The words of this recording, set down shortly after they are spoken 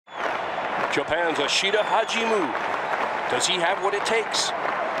Japan's Ashida Hajimu. Does he have what it takes?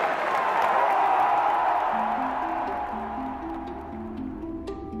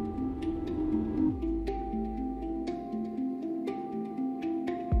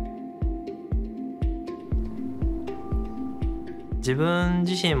 自分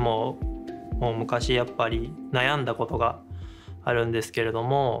自身ももう昔やっぱり悩んだことがあるんですけれど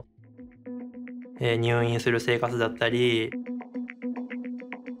も、入院する生活だったり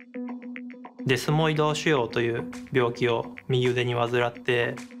デスモイド腫瘍という病気を右腕に患っ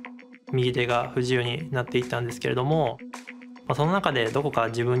て右手が不自由になっていったんですけれども、その中でどこか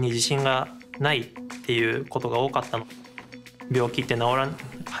自分に自信がないっていうことが多かったの。病気って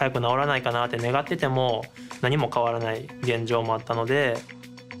早く治らないかなって願ってても何も変わらない現状もあったので、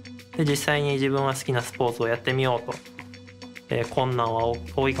実際に自分は好きなスポーツをやってみようと、困難は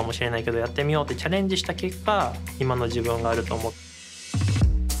多いかもしれないけどやってみようってチャレンジした結果今の自分があると思って、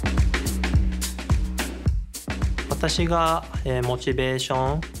私がモチベーシ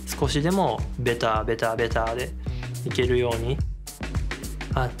ョン少しでもベターでいけるように、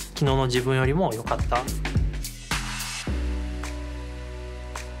昨日の自分よりも良かった、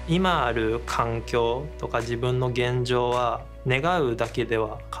今ある環境とか自分の現状は願うだけで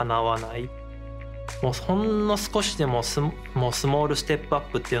は叶わない。もうほんの少しでももうスモールステップアッ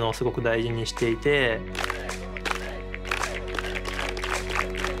プっていうのをすごく大事にしていて、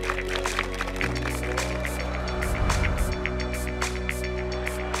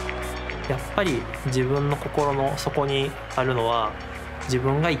やっぱり自分の心の底にあるのは自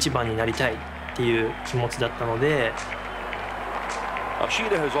分が一番になりたいっていう気持ちだったので。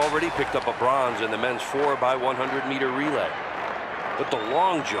Ashida has already picked up a bronze in the men's 4x100-meter relay. But the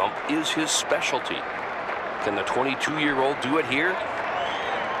long jump is his specialty. Can the 22-year-old do it here?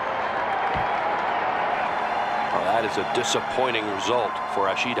 Well, that is a disappointing result for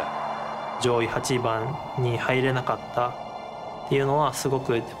Ashida. 上位8番に入れなかったっていうのはすご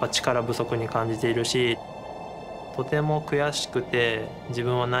くやっぱ力不足に感じているし、とても悔しくて自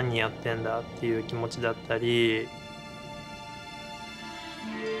分は何やってんだっていう気持ちだったり、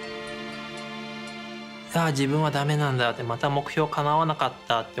自分はダメなんだって、また目標叶わなかっ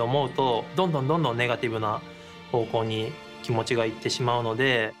たって思うとどんどんネガティブな方向に気持ちがいってしまうの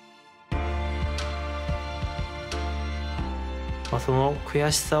で、その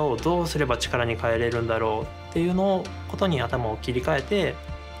悔しさをどうすれば力に変えれるんだろうっていうことに頭を切り替えて、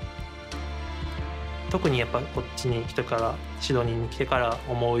特にやっぱこっちに来てからシドニーに来てから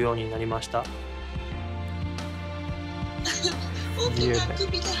思うようになりました。大きな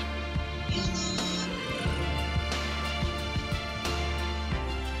首だ。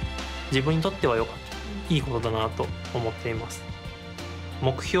自分にとっては良いいことだなと思っています。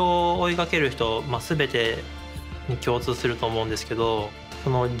目標を追いかける人、全てに共通すると思うんですけど、そ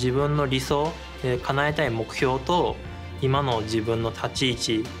の自分の理想、叶えたい目標と今の自分の立ち位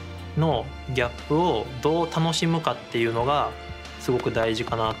置のギャップをどう楽しむかっていうのがすごく大事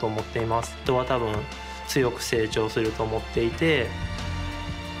かなと思っています。人は多分強く成長すると思っていて、